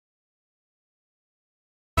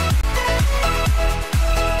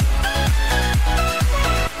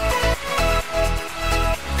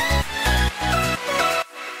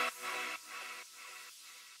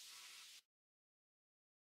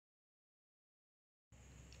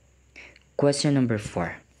Question number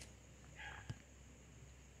 4.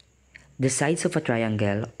 The sides of a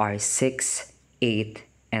triangle are 6, 8,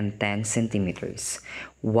 and 10 centimeters.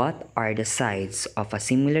 What are the sides of a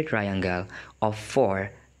similar triangle of 4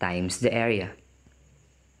 times the area?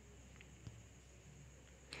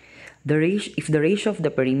 If the ratio of the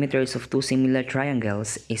perimeters of two similar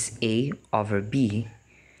triangles is A over B,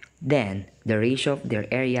 then the ratio of their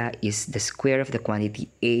area is the square of the quantity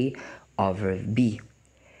A over B.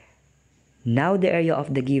 Now the area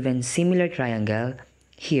of the given similar triangle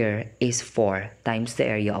here is 4 times the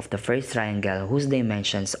area of the first triangle whose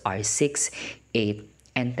dimensions are 6, 8,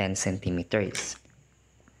 and 10 centimeters.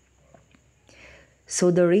 So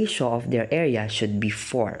the ratio of their area should be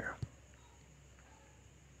 4.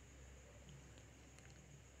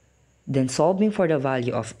 Then solving for the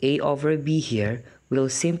value of A over B here, we'll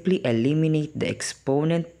simply eliminate the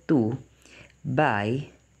exponent 2 by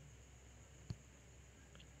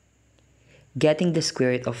getting the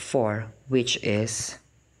square root of 4, which is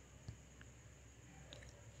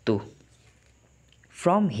 2.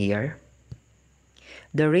 From here,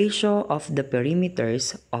 the ratio of the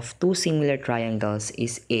perimeters of two similar triangles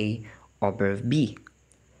is A over B.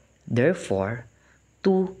 Therefore,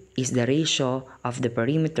 2 is the ratio of the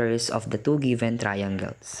perimeters of the two given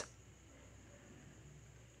triangles.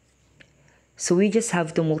 So we just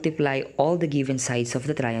have to multiply all the given sides of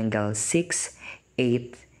the triangle 6,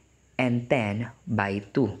 8, and 10 by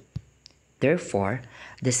 2. Therefore,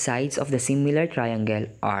 the sides of the similar triangle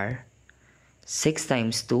are 6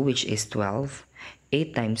 times 2, which is 12,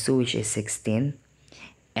 8 times 2, which is 16,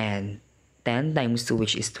 and 10 times 2,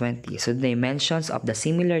 which is 20. So the dimensions of the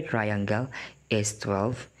similar triangle is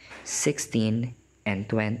 12, 16, and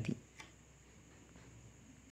 20.